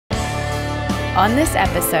On this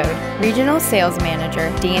episode, Regional Sales Manager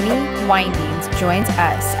Danny Windings joins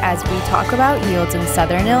us as we talk about yields in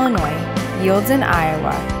Southern Illinois, yields in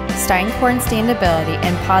Iowa, Stine Corn standability,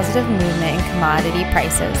 and positive movement in commodity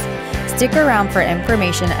prices. Stick around for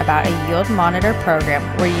information about a yield monitor program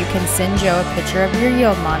where you can send Joe a picture of your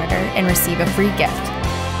yield monitor and receive a free gift.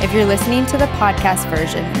 If you're listening to the podcast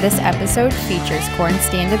version, this episode features corn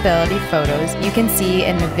standability photos you can see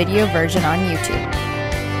in the video version on YouTube.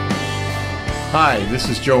 Hi, this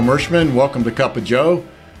is Joe Mershman. Welcome to Cup of Joe,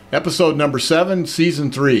 episode number 7, season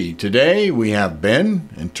 3. Today we have Ben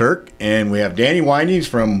and Turk, and we have Danny Windings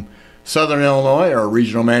from Southern Illinois, our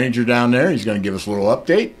regional manager down there. He's going to give us a little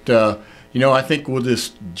update. I think we'll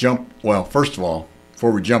just jump. Well, first of all,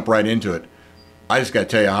 before we jump right into it, I just got to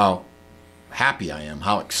tell you how happy I am,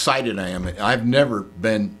 how excited I am. I've never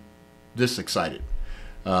been this excited.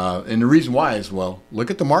 And the reason why is, well,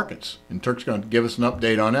 look at the markets. And Turk's going to give us an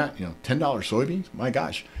update on that. $10 soybeans, my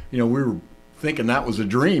gosh. We were thinking that was a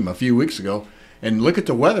dream a few weeks ago. And look at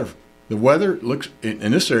the weather. The weather looks,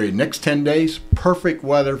 in this area, next 10 days, perfect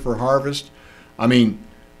weather for harvest. I mean,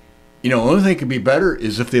 the only thing could be better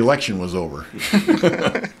is if the election was over.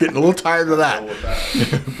 Getting a little tired of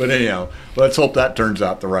that. But anyhow, let's hope that turns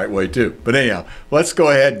out the right way too. But anyhow, let's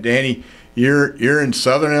go ahead, Danny. You're in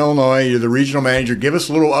Southern Illinois. You're the regional manager. Give us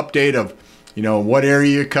a little update of, what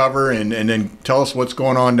area you cover, and then tell us what's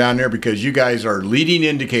going on down there, because you guys are leading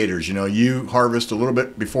indicators. You harvest a little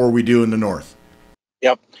bit before we do in the north.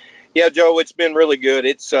 Yep. Yeah, Joe, it's been really good.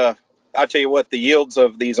 It's I'll tell you what, the yields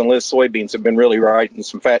of these enlist soybeans have been really right, and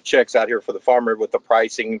some fat checks out here for the farmer with the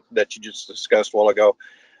pricing that you just discussed a while ago.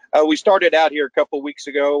 We started out here a couple of weeks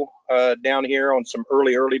ago down here on some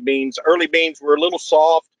early beans. Early beans were a little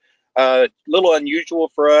soft. A little unusual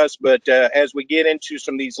for us, but as we get into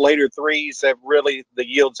some of these later threes, the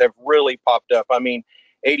yields have really popped up. I mean,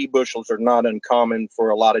 80 bushels are not uncommon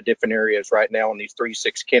for a lot of different areas right now on these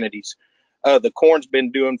 3-6 Kennedys. The corn's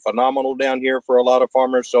been doing phenomenal down here for a lot of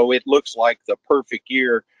farmers, so it looks like the perfect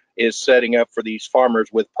year is setting up for these farmers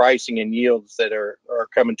with pricing and yields that are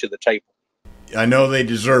coming to the table. I know they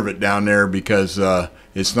deserve it down there, because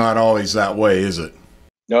it's not always that way, is it?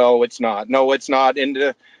 No, it's not.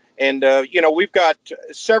 And we've got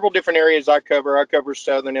several different areas I cover. I cover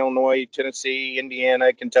Southern Illinois, Tennessee,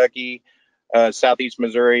 Indiana, Kentucky, Southeast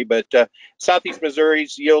Missouri. But Southeast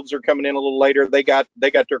Missouri's yields are coming in a little later. They got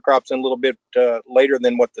their crops in a little bit later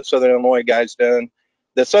than what the Southern Illinois guys done.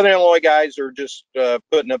 The Southern Illinois guys are just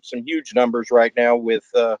putting up some huge numbers right now with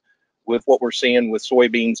what we're seeing with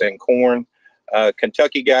soybeans and corn.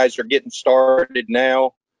 Kentucky guys are getting started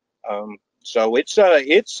now. So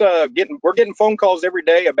we're getting phone calls every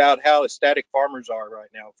day about how ecstatic farmers are right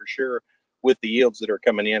now, for sure, with the yields that are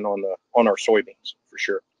coming in on our soybeans, for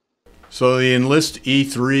sure. So the Enlist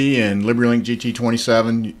E3 and LibertyLink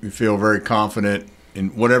GT27, you feel very confident in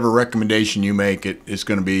whatever recommendation you make. It's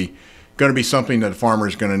going to be something that a farmer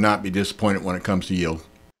is going to not be disappointed when it comes to yield.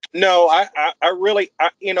 No, I really,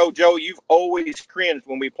 Joe, you've always cringed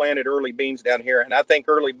when we planted early beans down here, and I think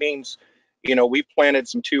early beans. We planted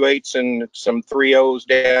some 2.8s and some 3.0s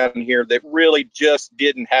down here that really just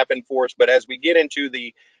didn't happen for us. But as we get into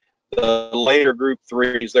the later group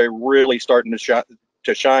 3s, they're really starting to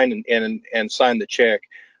shine and sign the check.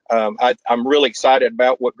 I'm really excited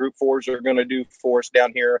about what group 4s are going to do for us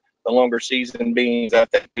down here. The longer season beans, I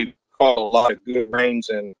think we've caught a lot of good rains,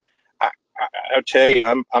 and I'll tell you,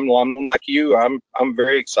 I'm like you. I'm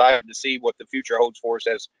very excited to see what the future holds for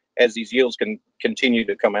us as these yields can continue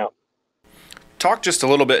to come out. Talk just a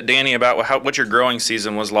little bit, Danny, about what your growing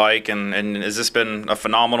season was like, and has this been a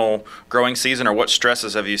phenomenal growing season, or what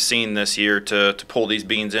stresses have you seen this year to pull these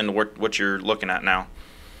beans into what you're looking at now?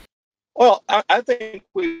 Well, I think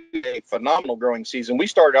we had a phenomenal growing season. We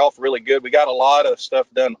started off really good. We got a lot of stuff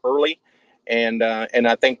done early, and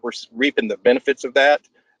I think we're reaping the benefits of that.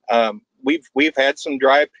 We've had some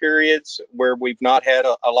dry periods where we've not had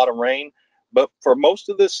a lot of rain, but for most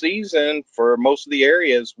of the season, for most of the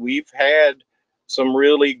areas, we've had some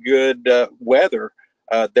really good weather.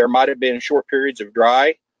 There might have been short periods of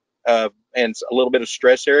dry and a little bit of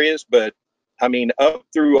stress areas, but I mean, up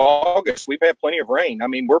through August, we've had plenty of rain. I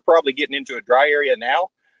mean, we're probably getting into a dry area now,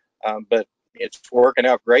 but it's working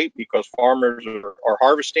out great because farmers are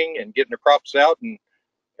harvesting and getting their crops out, and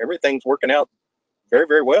everything's working out very,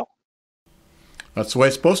 very well. That's the way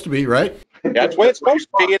it's supposed to be, right? That's the way it's supposed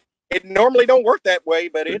to be. It normally don't work that way,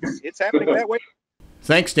 but it's happening that way.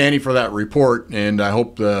 Thanks, Danny, for that report, and I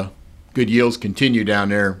hope the good yields continue down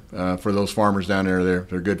there for those farmers down there.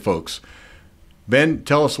 They're good folks. Ben,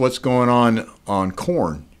 tell us what's going on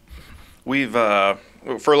corn. We've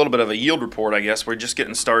for a little bit of a yield report, I guess, we're just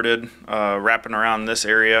getting started, wrapping around this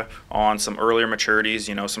area on some earlier maturities.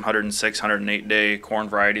 Some 106, 108 day corn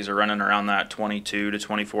varieties are running around that 22 to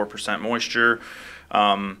 24% moisture.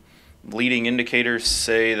 Leading indicators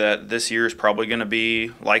say that this year is probably going to be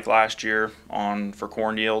like last year for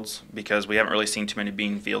corn yields, because we haven't really seen too many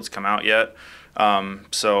bean fields come out yet.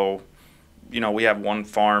 We have one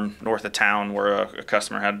farm north of town where a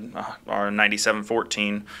customer had our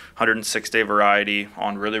 9714 106-day variety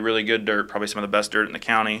on really, really good dirt, probably some of the best dirt in the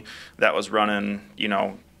county, that was running,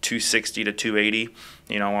 260 to 280,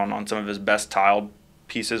 on some of his best tiled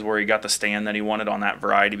pieces where he got the stand that he wanted on that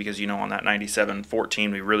variety, because on that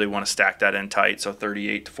 9714 we really want to stack that in tight, so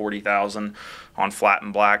 38 to 40,000 on flat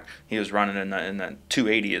and black. He was running in the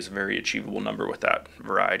 280 is a very achievable number with that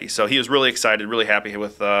variety, so he was really excited, really happy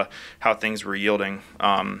with how things were yielding.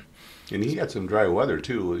 And he had some dry weather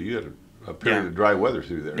too. You had a period of dry weather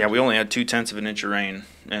through there. Yeah, we only had 0.2 of an inch of rain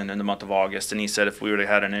in the month of August, and he said if we would have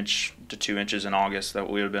had 1 inch to 2 inches in August, that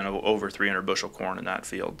we would have been over 300 bushel corn in that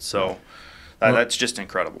field. So that's just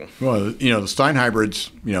incredible. Well, the Stine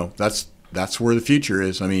hybrids, that's where the future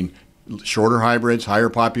is. I mean, shorter hybrids, higher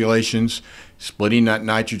populations, splitting that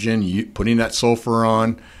nitrogen, putting that sulfur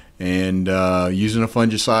on, and using a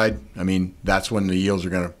fungicide. I mean, that's when the yields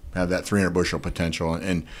are going to have that 300 bushel potential.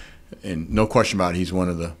 And no question about it, he's one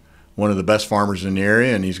of the best farmers in the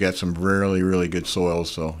area, and he's got some really, really good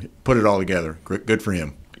soils. So put it all together. Good for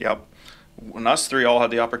him. Yep. When us three all had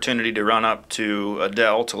the opportunity to run up to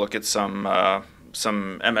Adele to look at some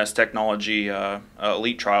MS Technology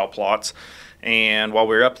elite trial plots, and while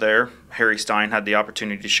we were up there, Harry Stine had the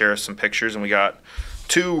opportunity to share us some pictures, and we got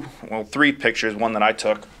three pictures. One that I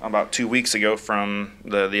took about 2 weeks ago from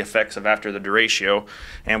the effects of after the deratio,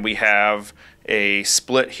 and we have a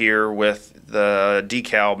split here with the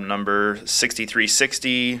decal number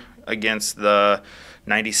 6360 against the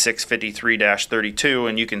 9653-32,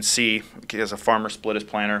 and you can see, as a farmer split his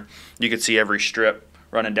planter, you could see every strip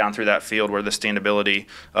running down through that field where the standability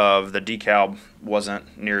of the decal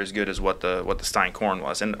wasn't near as good as what the Stine Corn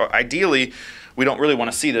was. And ideally, we don't really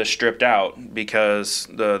want to see this stripped out, because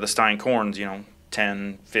the Stine Corn's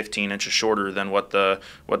 10, 15 inches shorter than what the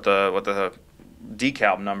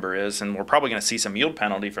decal number is, and we're probably going to see some yield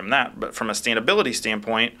penalty from that. But from a standability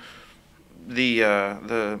standpoint,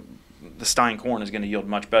 the Stine Corn is going to yield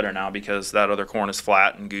much better now, because that other corn is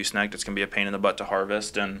flat and goosenecked. It's going to be a pain in the butt to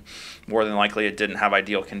harvest, and more than likely it didn't have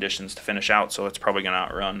ideal conditions to finish out, so it's probably going to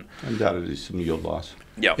outrun. Undoubtedly some yield loss.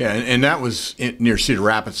 Yeah, and that was near Cedar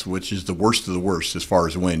Rapids, which is the worst of the worst as far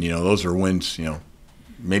as wind. Those are winds,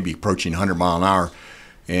 maybe approaching 100 mile an hour.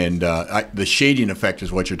 And the shading effect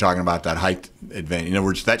is what you're talking about, that height advantage. In other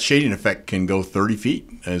words, that shading effect can go 30 feet,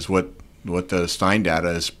 is what the Stine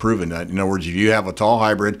data has proven. That, in other words, if you have a tall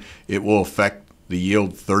hybrid, it will affect the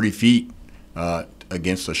yield 30 feet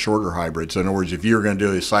against a shorter hybrid. So in other words, if you're going to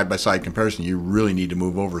do a side-by-side comparison, you really need to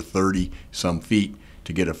move over 30-some feet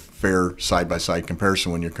to get a fair side-by-side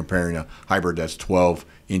comparison when you're comparing a hybrid that's 12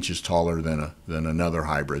 inches taller than another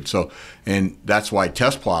hybrid. So, and that's why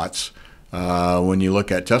test plots, when you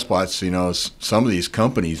look at test plots, some of these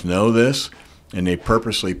companies know this, and they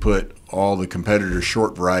purposely put all the competitors'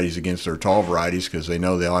 short varieties against their tall varieties, because they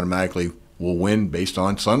know they automatically will win based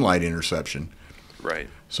on sunlight interception. Right.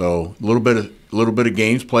 So a little bit of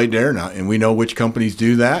games played there now, and we know which companies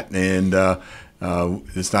do that, and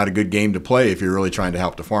it's not a good game to play if you're really trying to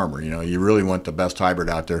help the farmer. You really want the best hybrid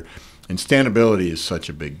out there, and standability is such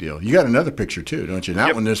a big deal. You got another picture too, don't you? And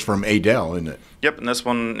that one is from Adele, isn't it? Yep, and this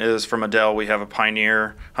one is from Adele. We have a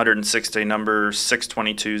Pioneer 106-day number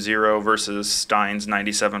 6220 versus Stine's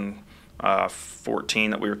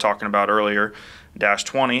 9714 that we were talking about earlier,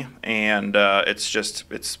 -20, and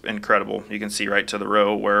it's incredible. You can see right to the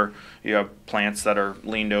row where you have plants that are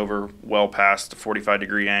leaned over well past the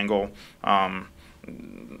 45-degree angle.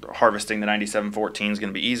 Harvesting the 9714 is going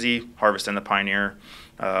to be easy. Harvesting the Pioneer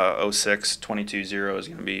 06-220 is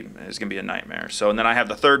going to be a nightmare. So, and then I have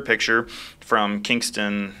the third picture from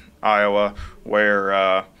Kingston, Iowa,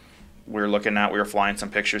 where we were flying some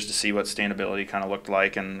pictures to see what standability kind of looked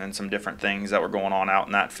like, and some different things that were going on out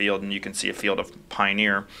in that field. And you can see a field of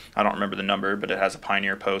Pioneer. I don't remember the number, but it has a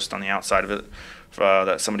Pioneer post on the outside of it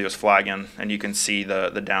that somebody was flagging, and you can see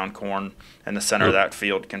the down corn in the center of that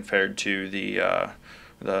field compared to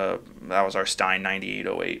that was our Stine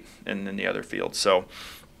 9808 in the other field. So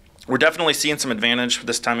we're definitely seeing some advantage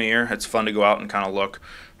this time of year. It's fun to go out and kind of look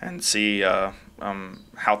and see how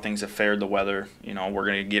things have fared the weather. We're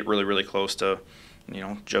going to get really, really close to,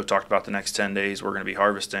 Joe talked about the next 10 days. We're going to be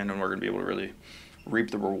harvesting, and we're going to be able to really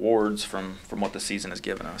reap the rewards from what the season has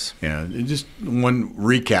given us. Yeah, just one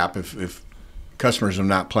recap, if customers have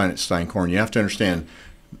not planted Stine Corn, you have to understand,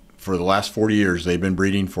 for the last 40 years, they've been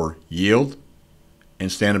breeding for yield and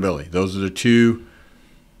standability. Those are the two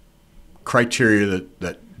criteria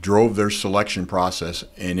that drove their selection process.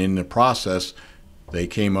 And in the process, they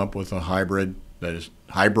came up with a hybrid that is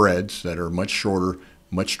hybrids that are much shorter,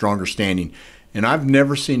 much stronger standing. And I've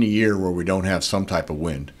never seen a year where we don't have some type of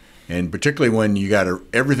wind. And particularly when you got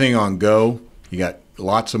everything on go, you got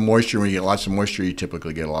lots of moisture. When you get lots of moisture, you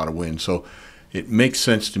typically get a lot of wind. So it makes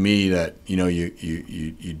sense to me that, you know,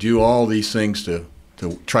 you do all these things to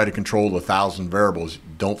try to control the 1,000 variables.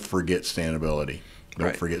 Don't forget standability.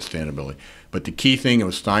 Don't forget standability. But the key thing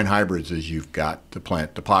with Stine hybrids is you've got to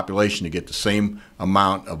plant the population to get the same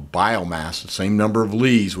amount of biomass, the same number of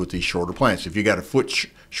leaves with these shorter plants. If you got a foot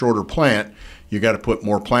shorter plant, you got to put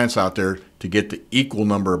more plants out there to get the equal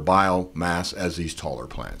number of biomass as these taller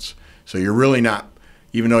plants. So you're really not,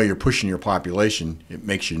 even though you're pushing your population, it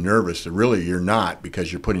makes you nervous. Really, you're not,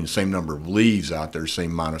 because you're putting the same number of leaves out there,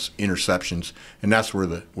 same amount of interceptions, and that's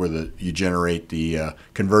where you generate the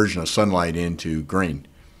conversion of sunlight into grain.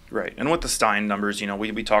 Right, and with the Stine numbers, you know,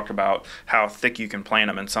 we talked about how thick you can plant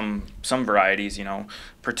them, and some varieties, you know,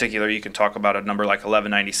 particular, you can talk about a number like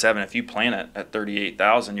 1197. If you plant it at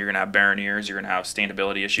 38,000, you're going to have barren ears, you're going to have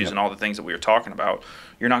standability issues, and all the things that we were talking about.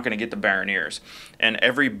 You're not going to get the barren ears, and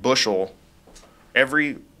every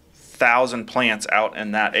 1,000 plants out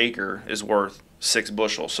in that acre is worth 6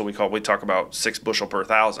 bushels. So we talk about 6 bushel per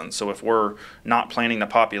 1,000. So if we're not planting the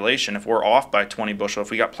population, if we're off by 20 bushel, if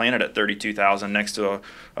we got planted at 32,000 next to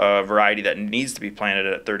a variety that needs to be planted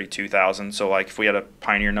at 32,000, so like if we had a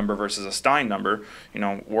Pioneer number versus a Stine number, you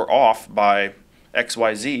know, we're off by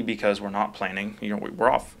XYZ because we're not planting, you know, we're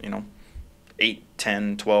off, you know, 8,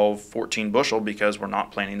 10, 12, 14 bushel because we're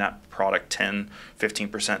not planting that product 10,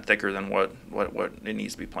 15% thicker than what it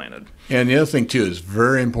needs to be planted. And the other thing, too, is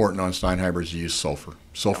very important on Stine hybrids to use sulfur.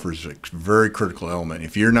 Sulfur is a very critical element.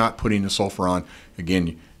 If you're not putting the sulfur on,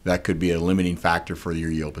 again, that could be a limiting factor for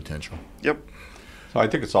your yield potential. Yep. So I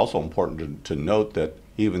think it's also important to note that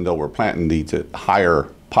even though we're planting these at higher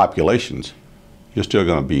populations, you're still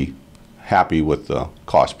going to be happy with the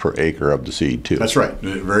cost per acre of the seed too. That's right.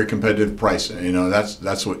 Very competitive price. You know,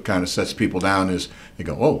 that's what kind of sets people down, is they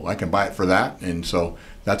go, oh, I can buy it for that, and so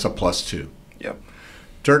that's a plus too. Yep.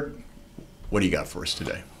 Turk, what do you got for us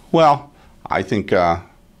today? Well, I think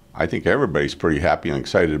everybody's pretty happy and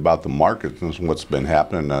excited about the market and what's been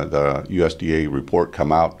happening. The USDA report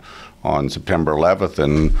come out on September 11th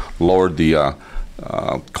and lowered the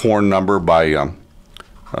corn number by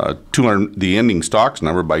 200, the ending stocks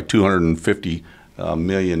number by 250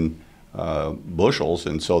 million bushels,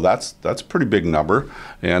 and so that's a pretty big number,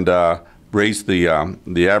 and raised the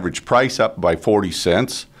average price up by 40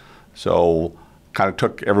 cents. So kind of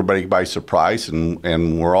took everybody by surprise,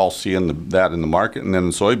 and we're all seeing that in the market. And then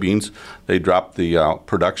in soybeans, they dropped the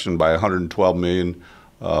production by 112 million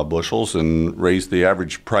bushels and raised the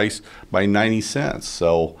average price by 90 cents.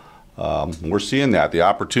 So we're seeing that. The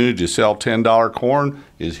opportunity to sell $10 corn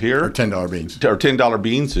is here. Or $10 beans. Or $10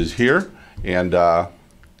 beans is here, and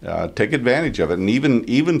take advantage of it. And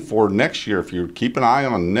even for next year, if you keep an eye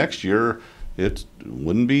on next year, it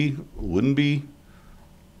wouldn't be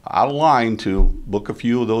out of line to book a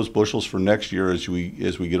few of those bushels for next year as we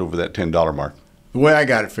get over that $10 mark. The way I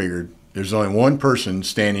got it figured, there's only one person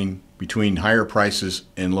standing between higher prices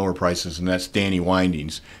and lower prices, and that's Danny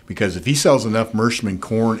Windings. Because if he sells enough Mershman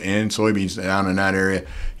corn and soybeans down in that area,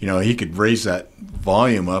 you know, he could raise that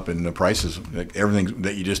volume up, and the prices, everything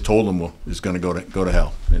that you just told him is going to go to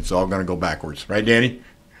hell. It's all going to go backwards, right, Danny?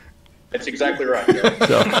 That's exactly right.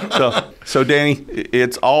 So Danny,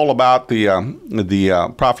 it's all about the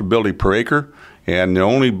profitability per acre. And the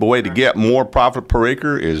only way to get more profit per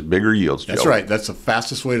acre is bigger yields, Joe. That's right. That's the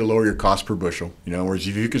fastest way to lower your cost per bushel. You know, whereas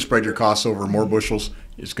if you can spread your costs over more bushels,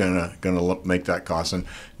 it's gonna make that cost. And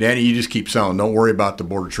Danny, you just keep selling. Don't worry about the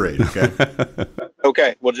border trade. Okay.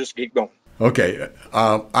 Okay, we'll just keep going. Okay.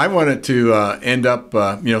 I wanted to end up,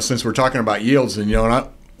 you know, since we're talking about yields, and you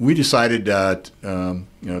know, we decided, you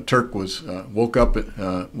know, Turk was woke up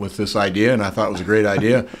with this idea, and I thought it was a great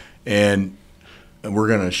idea, and we're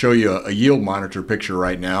going to show you a yield monitor picture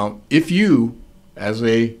right now. If you, as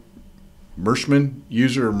a Mershman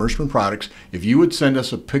user of Mershman products, if you would send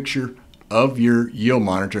us a picture of your yield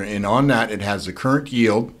monitor, and on that it has the current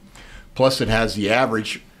yield, plus it has the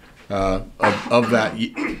average of that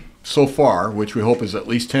so far, which we hope is at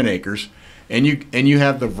least 10 acres, and you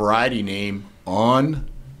have the variety name on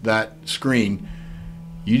that screen,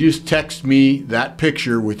 you just text me that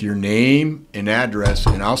picture with your name and address,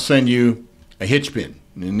 and I'll send you a hitch pin.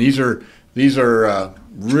 And these are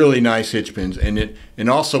really nice hitch pins. And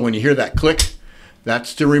also when you hear that click,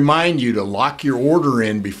 That's to remind you to lock your order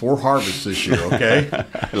in before harvest this year, okay?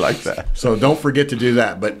 I like that. So don't forget to do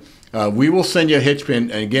that. But we will send you a hitch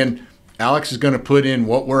pin. And again, Alex is going to put in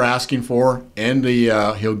what we're asking for, and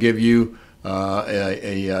he'll give you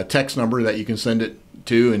a text number that you can send it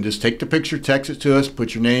to, and just take the picture, text it to us,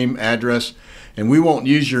 put your name, address, and we won't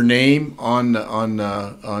use your name on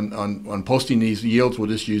posting these yields. We'll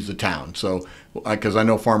just use the town. So, because I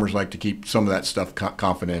know farmers like to keep some of that stuff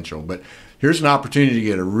confidential. But here's an opportunity to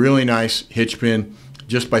get a really nice hitch pin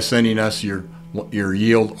just by sending us your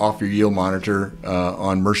yield off your yield monitor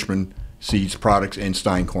on Mershman Seeds products and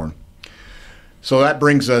Stine Corn. So that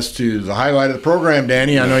brings us to the highlight of the program,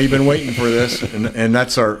 Danny. I know you've been waiting for this, and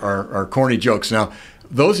that's our corny jokes. Now,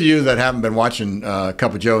 those of you that haven't been watching Cup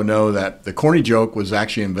of Joe know that the corny joke was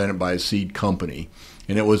actually invented by a seed company.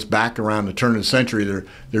 And it was back around the turn of the century.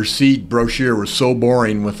 Their seed brochure was so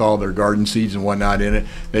boring with all their garden seeds and whatnot in it,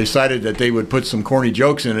 they decided that they would put some corny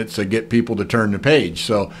jokes in it to get people to turn the page.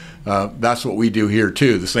 So that's what we do here,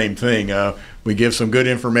 too, the same thing. We give some good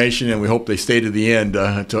information, and we hope they stay to the end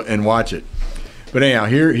and watch it. But anyhow,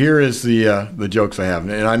 here is the jokes I have.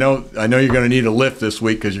 And I know you're going to need a lift this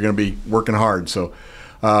week because you're going to be working hard. So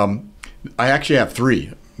I actually have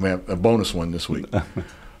 3. We have a bonus one this week.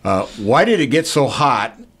 Why did it get so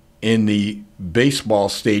hot in the baseball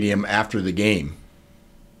stadium after the game?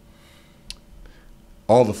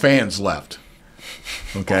 All the fans left.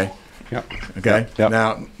 Okay? Yep. Okay? Yep.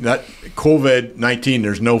 Now, that COVID-19,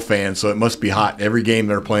 there's no fans, so it must be hot. Every game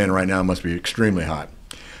they're playing right now must be extremely hot.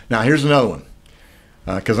 Now, here's another one,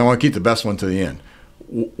 because I want to keep the best one to the end.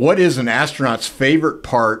 What is an astronaut's favorite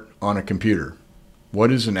part on a computer?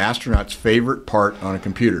 What is an astronaut's favorite part on a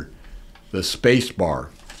computer? The space bar.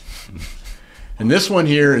 And this one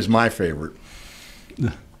here is my favorite.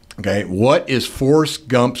 Okay, what is Forrest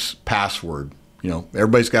Gump's password? You know,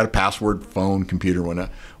 everybody's got a password, phone, computer,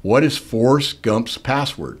 whatnot. What is Forrest Gump's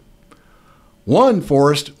password? 1,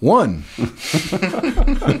 Forrest, 1.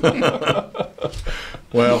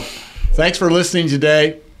 Well, thanks for listening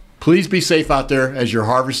today. Please be safe out there as you're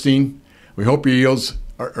harvesting. We hope your yields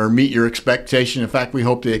or meet your expectation. In fact, we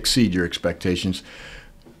hope they exceed your expectations.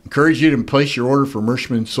 Encourage you to place your order for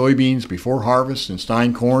Mershman soybeans before harvest and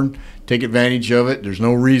Stine Corn. Take advantage of it. There's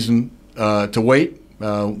no reason to wait.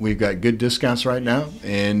 We've got good discounts right now,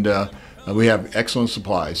 and we have excellent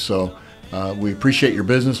supplies. So we appreciate your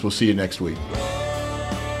business. We'll see you next week.